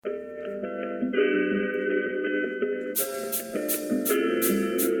Chillin'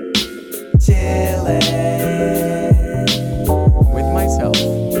 with myself.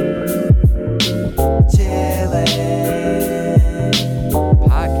 Chillin'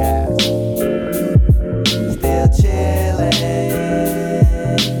 podcast. Still chillin'.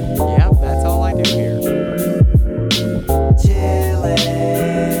 Yep, that's all I do here. Chillin'.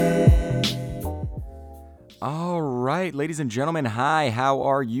 All right, ladies and gentlemen, hi. How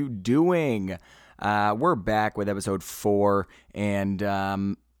are you doing? We're back with episode 4, and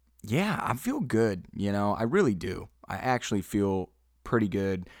yeah, I feel good, I really do. I actually feel pretty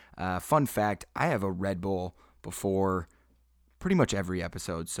good. Fun fact, I have a RedBull before pretty much every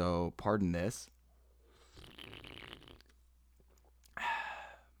episode, so pardon this.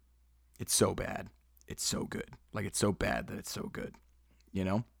 It's so bad. It's so good. Like, it's so bad that it's so good,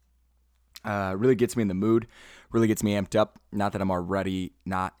 really gets me in the mood, really gets me amped up. Not that I'm already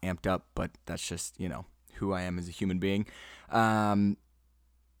not amped up, but that's just, who I am as a human being.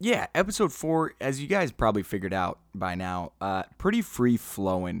 Yeah, episode 4, as you guys probably figured out by now, pretty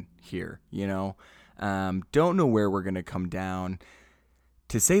free-flowing here, Don't know where we're going to come down.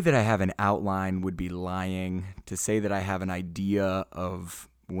 To say that I have an outline would be lying. To say that I have an idea of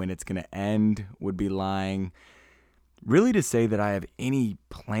when it's going to end would be lying. Really, to say that I have any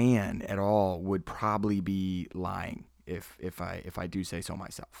plan at all would probably be lying if I do say so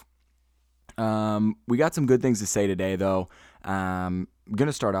myself. We got some good things to say today, though. I'm going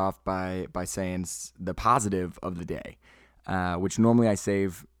to start off by saying the positive of the day, which normally I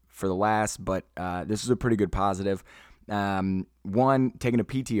save for the last, but this is a pretty good positive. One, taking a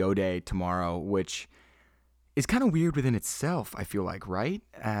PTO day tomorrow, which is kind of weird within itself, I feel like, right?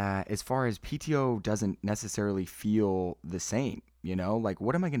 As far as PTO doesn't necessarily feel the same, Like,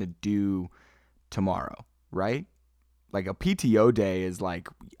 what am I going to do tomorrow, right? Like, a PTO day is like,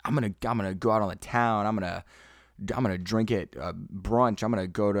 I'm gonna go out on the town. I'm gonna drink at brunch. I'm gonna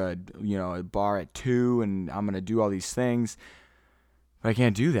go to a bar at 2, and I'm gonna do all these things. But I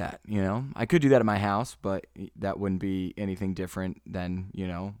can't do that. I could do that at my house, but that wouldn't be anything different than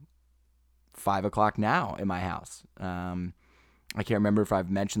 5 o'clock now in my house. I can't remember if I've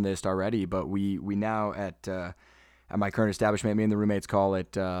mentioned this already, but we now at my current establishment, me and the roommates call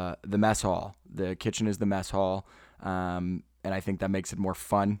it the mess hall. The kitchen is the mess hall. And I think that makes it more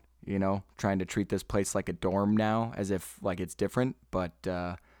fun, trying to treat this place like a dorm now, as if like it's different. But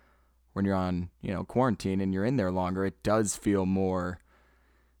when you're on, quarantine and you're in there longer, it does feel more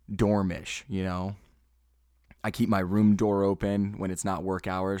dormish, I keep my room door open when it's not work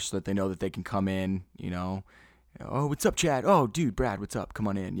hours so that they know that they can come in, Oh, what's up, Chad? Oh, dude, Brad, what's up? Come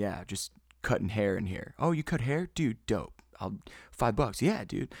on in. Yeah, just cutting hair in here. Oh, you cut hair? Dude, dope. I'll $5. Yeah,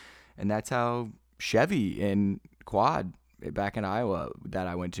 dude. And that's how Chevy in Quad back in Iowa that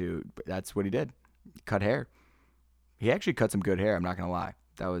I went to, that's what he did. Cut hair. He actually cut some good hair, I'm not going to lie.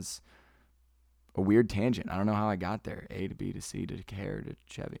 That was a weird tangent. I don't know how I got there. A to B to C to hair to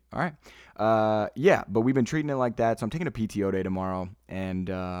Chevy. All right. Yeah, but we've been treating it like that. So I'm taking a PTO day tomorrow. And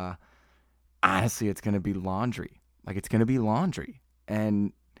honestly, it's going to be laundry. Like, it's going to be laundry.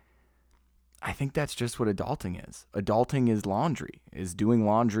 And I think that's just what adulting is. Adulting is laundry, is doing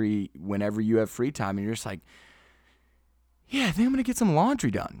laundry whenever you have free time. And you're just like, yeah, I think I'm going to get some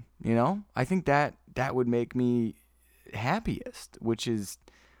laundry done. I think that would make me happiest, which is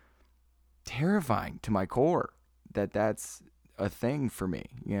terrifying to my core that that's a thing for me,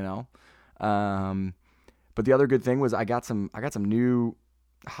 But the other good thing was I got some new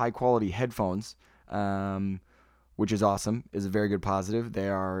high quality headphones, which is awesome. Is a very good positive. They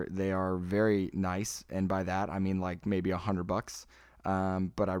are very nice, and by that I mean like maybe $100.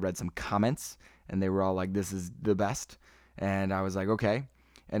 But I read some comments, and they were all like, "This is the best," and I was like, "Okay."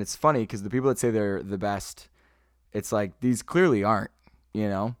 And it's funny because the people that say they're the best, it's like these clearly aren't.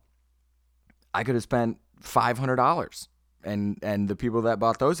 I could have spent $500, and the people that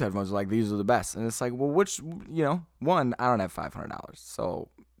bought those headphones were like, "These are the best," and it's like, well, which one, I don't have $500, so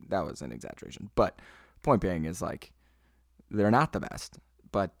that was an exaggeration, but point being is like they're not the best,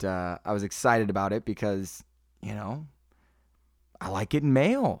 but I was excited about it because I like getting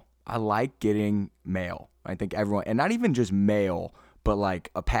mail. I think everyone, and not even just mail, but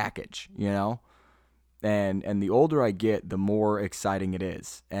like a package, and the older I get, the more exciting it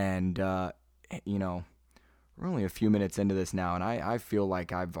is. And we're only a few minutes into this now, and I feel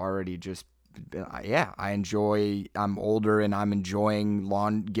like I've already just I'm older and I'm enjoying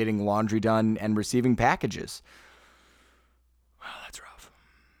getting laundry done and receiving packages. Wow, that's rough.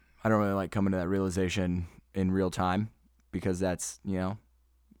 I don't really like coming to that realization in real time because that's,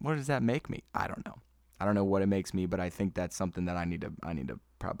 what does that make me? I don't know. I don't know what it makes me, but I think that's something that I need to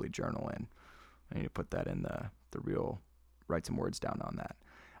probably journal in. I need to put that in the real, write some words down on that.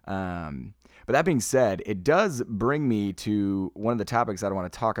 But that being said, it does bring me to one of the topics that I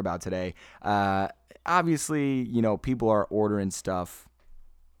want to talk about today. Obviously, people are ordering stuff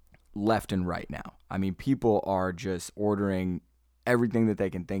left and right now. I mean, people are just ordering everything that they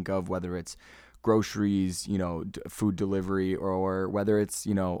can think of, whether it's groceries, food delivery, or whether it's,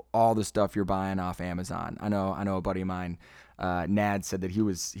 all the stuff you're buying off Amazon. I know a buddy of mine, Nad, said that he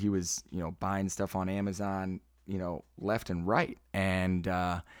was, buying stuff on Amazon, left and right. And,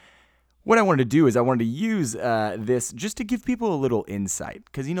 what I wanted to do is I wanted to use this just to give people a little insight,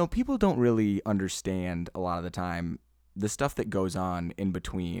 because, people don't really understand a lot of the time the stuff that goes on in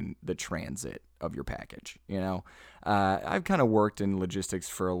between the transit of your package. I've kind of worked in logistics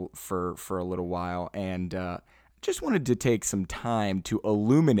for a little while, and just wanted to take some time to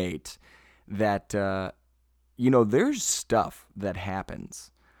illuminate that there's stuff that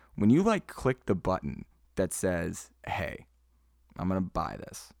happens when you click the button that says, hey, I'm gonna buy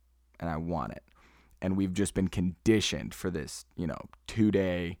this and I want it, and we've just been conditioned for this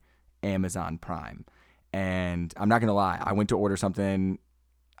 2-day Amazon Prime. And I'm not going to lie, I went to order something,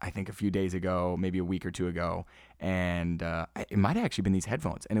 I think a few days ago, maybe a week or two ago, and it might have actually been these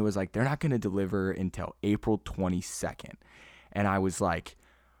headphones. And it was they're not going to deliver until April 22nd. And I was like,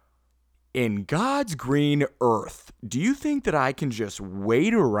 in God's green earth, do you think that I can just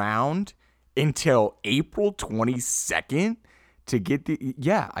wait around until April 22nd to get the...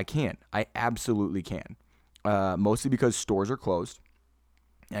 Yeah, I can. I absolutely can. Mostly because stores are closed.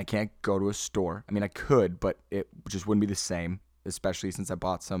 I can't go to a store. I mean, I could, but it just wouldn't be the same, especially since I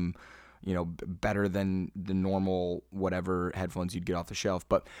bought some, better than the normal whatever headphones you'd get off the shelf.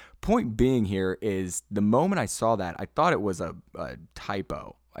 But point being here is the moment I saw that, I thought it was a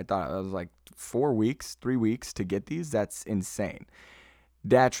typo. I thought it was 3 weeks to get these. That's insane.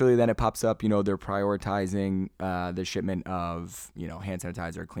 Naturally, then it pops up, they're prioritizing the shipment of, hand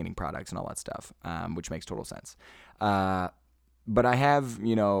sanitizer, cleaning products, and all that stuff, which makes total sense. But I have,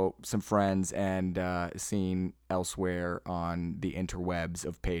 some friends and seen elsewhere on the interwebs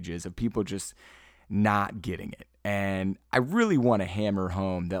of pages of people just not getting it. And I really want to hammer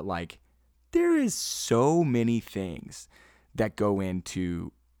home that, there is so many things that go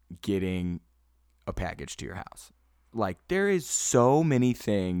into getting a package to your house. There is so many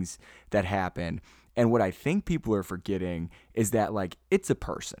things that happen. And what I think people are forgetting is that, it's a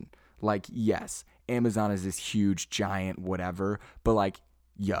person. Yes, Amazon is this huge, giant whatever, but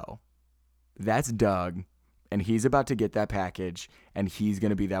that's Doug, and he's about to get that package, and he's going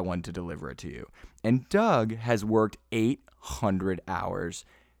to be that one to deliver it to you. And Doug has worked 800 hours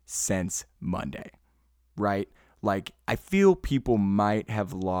since Monday, right? I feel people might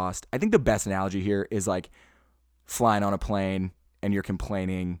have lost. I think the best analogy here is flying on a plane and you're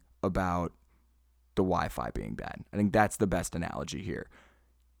complaining about the Wi-Fi being bad. I think that's the best analogy here.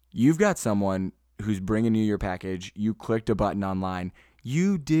 You've got someone who's bringing you your package. You clicked a button online.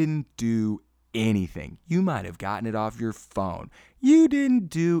 You didn't do anything. You might have gotten it off your phone. You didn't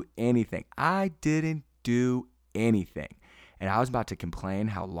do anything. I didn't do anything. And I was about to complain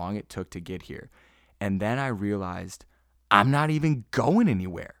how long it took to get here. And then I realized I'm not even going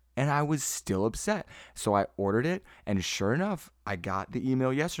anywhere. And I was still upset. So I ordered it. And sure enough, I got the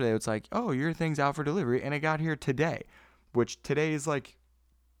email yesterday. It's oh, your thing's out for delivery. And it got here today, which today is I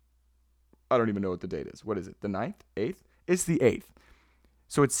don't even know what the date is. What is it? The 9th? 8th? It's the 8th.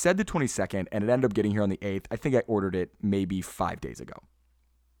 So it said the 22nd, and it ended up getting here on the 8th. I think I ordered it maybe 5 days ago.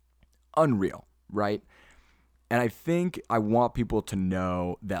 Unreal, right? And I think I want people to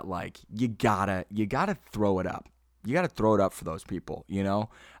know that, you gotta throw it up. You gotta throw it up for those people,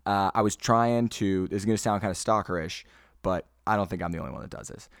 I was trying to, this is going to sound kind of stalkerish, but I don't think I'm the only one that does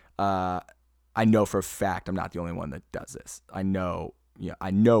this. I know for a fact I'm not the only one that does this. I know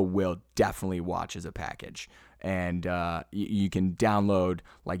Will definitely watches a package, and you can download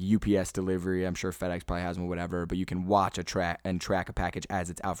UPS delivery. I'm sure FedEx probably has one, whatever, but you can watch track a package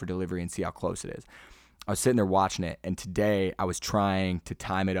as it's out for delivery and see how close it is. I was sitting there watching it, and today I was trying to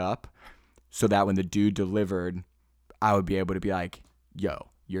time it up so that when the dude delivered, I would be able to be yo,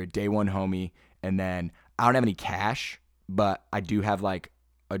 you're a day one homie, and then I don't have any cash, but I do have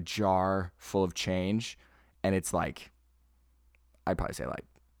a jar full of change, and it's I'd probably say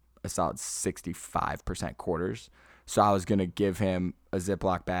a solid 65% quarters. So I was going to give him a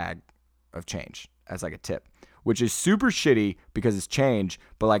Ziploc bag of change as a tip, which is super shitty because it's change.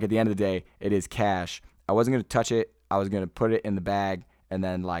 But at the end of the day, it is cash. I wasn't going to touch it. I was going to put it in the bag and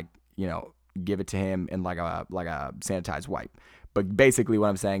then give it to him in a sanitized wipe. But basically what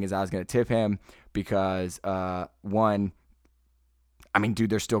I'm saying is I was going to tip him, because one, I mean, dude,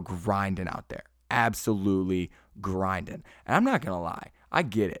 they're still grinding out there. Absolutely grinding. And I'm not going to lie. I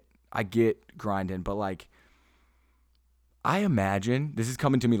get it. I get grinding. But like, I imagine, this is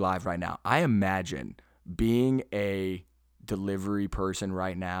coming to me live right now. I imagine being a delivery person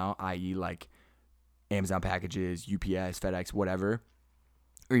right now, i.e. like Amazon packages, UPS, FedEx, whatever,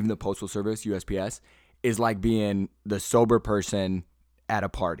 or even the Postal Service, USPS, is like being the sober person at a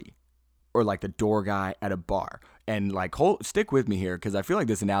party or like the door guy at a bar. And like, stick with me here because I feel like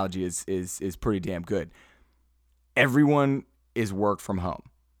this analogy is pretty damn good. Everyone is work from home,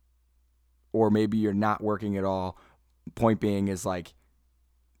 or maybe you're not working at all. Point being is like,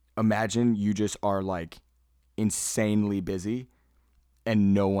 imagine you just are like insanely busy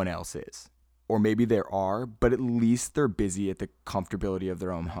and no one else is. Or maybe there are, but at least they're busy at the comfortability of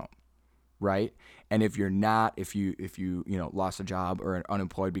their own home, right? And if you're not, if you lost a job or are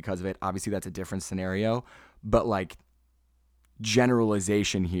unemployed because of it, obviously that's a different scenario. But like,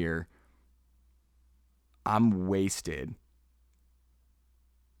 generalization here, I'm wasted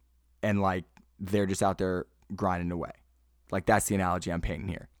and like they're just out there grinding away. Like, that's the analogy I'm painting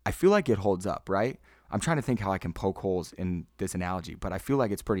here. I feel like it holds up, right? I'm trying to think how I can poke holes in this analogy, but I feel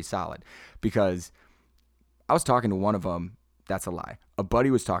like it's pretty solid because I was talking to one of them. That's a lie. A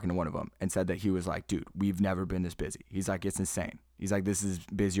buddy was talking to one of them and said that he was like, dude, we've never been this busy. He's like, it's insane. He's like, this is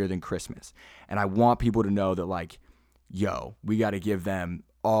busier than Christmas. And I want people to know that like, yo, we got to give them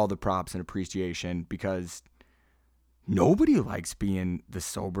all the props and appreciation because nobody likes being the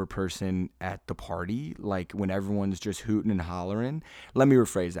sober person at the party, like when everyone's just hooting and hollering. Let me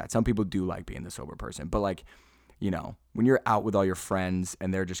rephrase that. Some people do like being the sober person, but like, when you're out with all your friends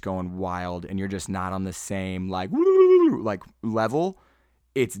and they're just going wild and you're just not on the same like level,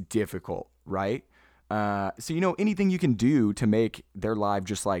 it's difficult, right? So, anything you can do to make their life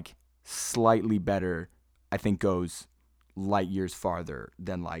just like slightly better, I think goes light years farther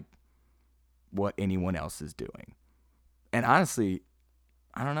than like what anyone else is doing. And honestly,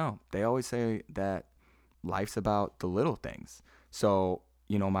 I don't know. They always say that life's about the little things. So,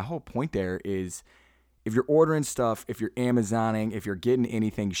 my whole point there is if you're ordering stuff, if you're Amazoning, if you're getting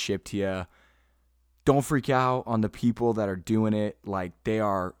anything shipped to you, don't freak out on the people that are doing it. Like, they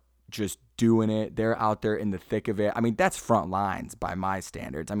are just doing it. They're out there in the thick of it. I mean, that's front lines by my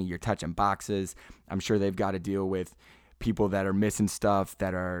standards. I mean, you're touching boxes. I'm sure they've got to deal with people that are missing stuff,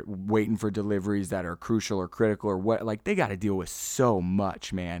 that are waiting for deliveries that are crucial or critical or what, like they got to deal with so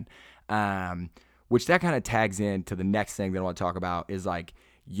much, man. Which that kind of tags into the next thing that I want to talk about is like,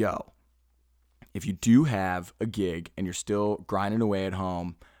 yo, if you do have a gig and you're still grinding away at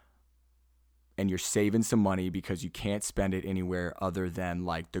home and you're saving some money because you can't spend it anywhere other than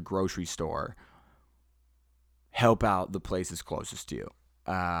like the grocery store, help out the places closest to you.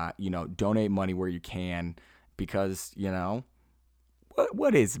 Donate money where you can. Because,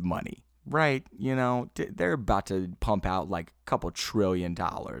 what is money, right? They're about to pump out like a couple $1 trillion.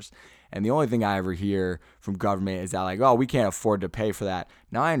 And the only thing I ever hear from government is that like, oh, we can't afford to pay for that.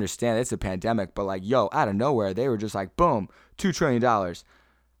 Now, I understand it's a pandemic, but like, yo, out of nowhere, they were just like, boom, $2 trillion.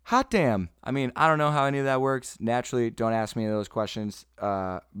 Hot damn. I mean, I don't know how any of that works. Naturally, don't ask me any of those questions.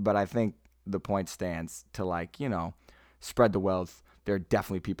 But I think the point stands to like, spread the wealth. There are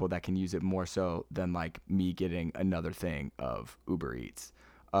definitely people that can use it more so than like me getting another thing of Uber Eats.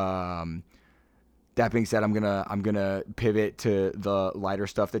 That being said, I'm gonna pivot to the lighter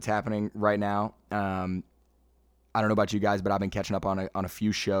stuff that's happening right now. I don't know about you guys, but I've been catching up on a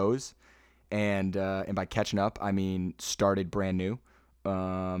few shows, and by catching up, I mean started brand new.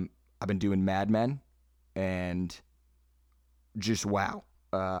 I've been doing Mad Men, and just wow.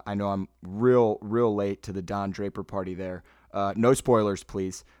 I know I'm real late to the Don Draper party there. No spoilers,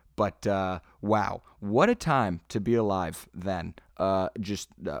 please. But wow, what a time to be alive then. Just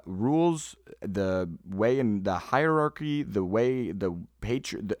rules, the way in the hierarchy, the way the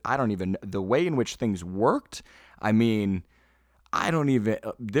the way in which things worked. I mean, I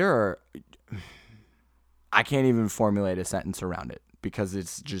can't even formulate a sentence around it because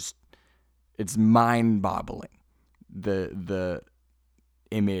it's mind-boggling. The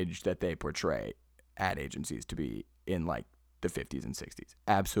image that they portray ad agencies to be in like the 50s and 60s.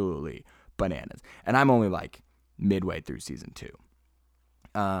 Absolutely bananas. And I'm only like midway through season 2.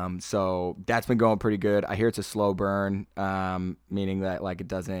 So that's been going pretty good. I hear it's a slow burn, meaning that like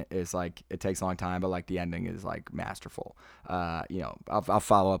it takes a long time, but like the ending is like masterful. I'll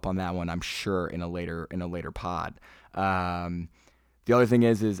follow up on that one, I'm sure, in a later pod. The other thing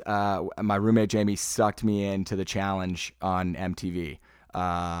is my roommate Jamie sucked me into the challenge on MTV.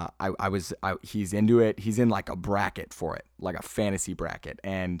 He's into it. He's in like a bracket for it, like a fantasy bracket.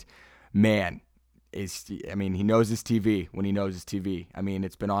 And man, he knows his TV when he knows his TV. I mean,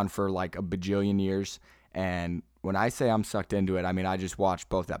 it's been on for like a bajillion years. And when I say I'm sucked into it, I mean, I just watched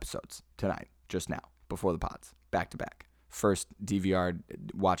both episodes tonight, just now, before the pods, back to back. First DVR,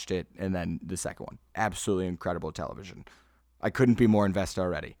 watched it, and then the second one. Absolutely incredible television. I couldn't be more invested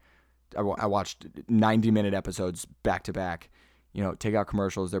already. I watched 90-minute episodes back to back. Take out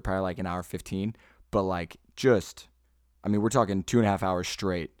commercials, they're probably like an hour 15. But like we're talking 2.5 hours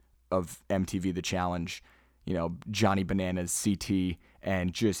straight of MTV The Challenge, Johnny Bananas, CT,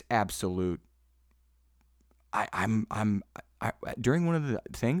 and just absolute. During one of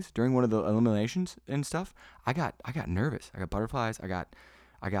the eliminations and stuff, I got nervous. I got butterflies. I got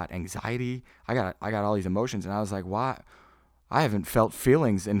anxiety. I got all these emotions, and I was like, why? I haven't felt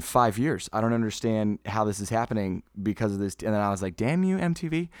feelings in 5 years. I don't understand how this is happening because of this. And then I was like, damn you,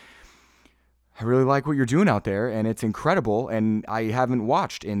 MTV. I really like what you're doing out there, and it's incredible. And I haven't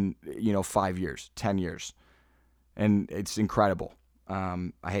watched in 5 years, 10 years, and it's incredible.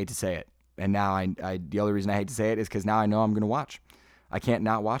 I hate to say it. And now the other reason I hate to say it is because now I know I'm going to watch. I can't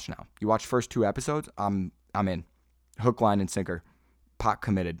not watch now. You watch first 2 episodes, I'm in. Hook, line, and sinker. Pot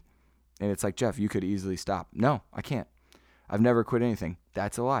committed. And it's like, Jeff, you could easily stop. No, I can't. I've never quit anything.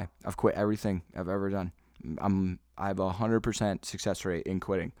 That's a lie. I've quit everything I've ever done. I have 100% success rate in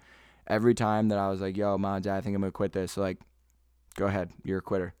quitting. Every time that I was like, yo, Mom, Dad, I think I'm going to quit this. Like, go ahead. You're a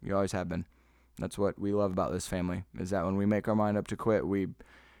quitter. You always have been. That's what we love about this family, is that when we make our mind up to quit, we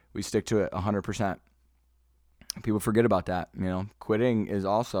stick to it 100%. People forget about that. Quitting is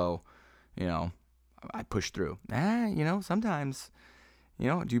also, I push through. Sometimes,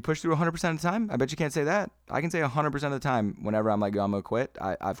 do you push through 100% of the time? I bet you can't say that. I can say 100% of the time whenever I'm like, yo, I'm going to quit,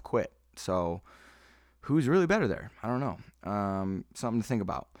 I've quit. So who's really better there? I don't know. Something to think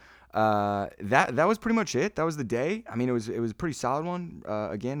about. That was pretty much it. That was the day. I mean, it was a pretty solid one.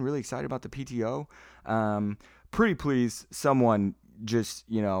 Again, really excited about the PTO. Pretty pleased someone just,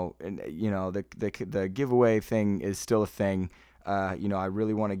 the giveaway thing is still a thing. I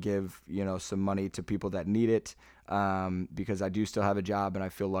really want to give, some money to people that need it, because I do still have a job and I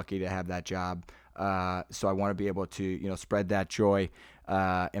feel lucky to have that job. So I want to be able to, spread that joy.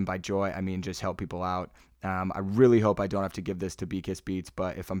 And by joy, I mean, just help people out. I really hope I don't have to give this to B-Kiss Beats,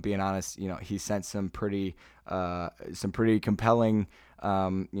 but if I'm being honest, he sent some pretty compelling,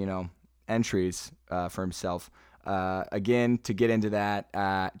 entries, for himself. Again, to get into that,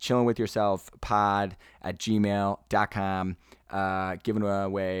 chillingwithyourselfpod at gmail.com, giving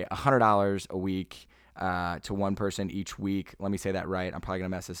away $100 a week, to one person each week. Let me say that right. I'm probably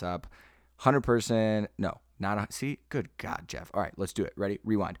going to mess this up. 100 person. No, see, good God, Jeff. All right, let's do it. Ready?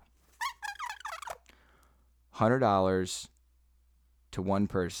 Rewind. $100 to one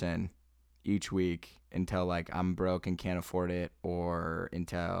person each week until like I'm broke and can't afford it, or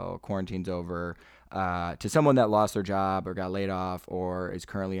until quarantine's over, to someone that lost their job or got laid off or is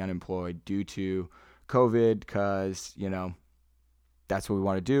currently unemployed due to COVID, because, that's what we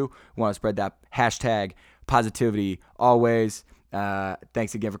want to do. We want to spread that hashtag positivity always.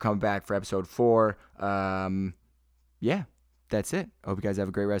 Thanks again for coming back for episode 4. Yeah, that's it. I hope you guys have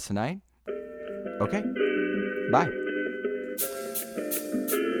a great rest of the night. Okay. Bye.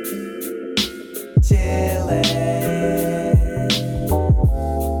 Chillin'.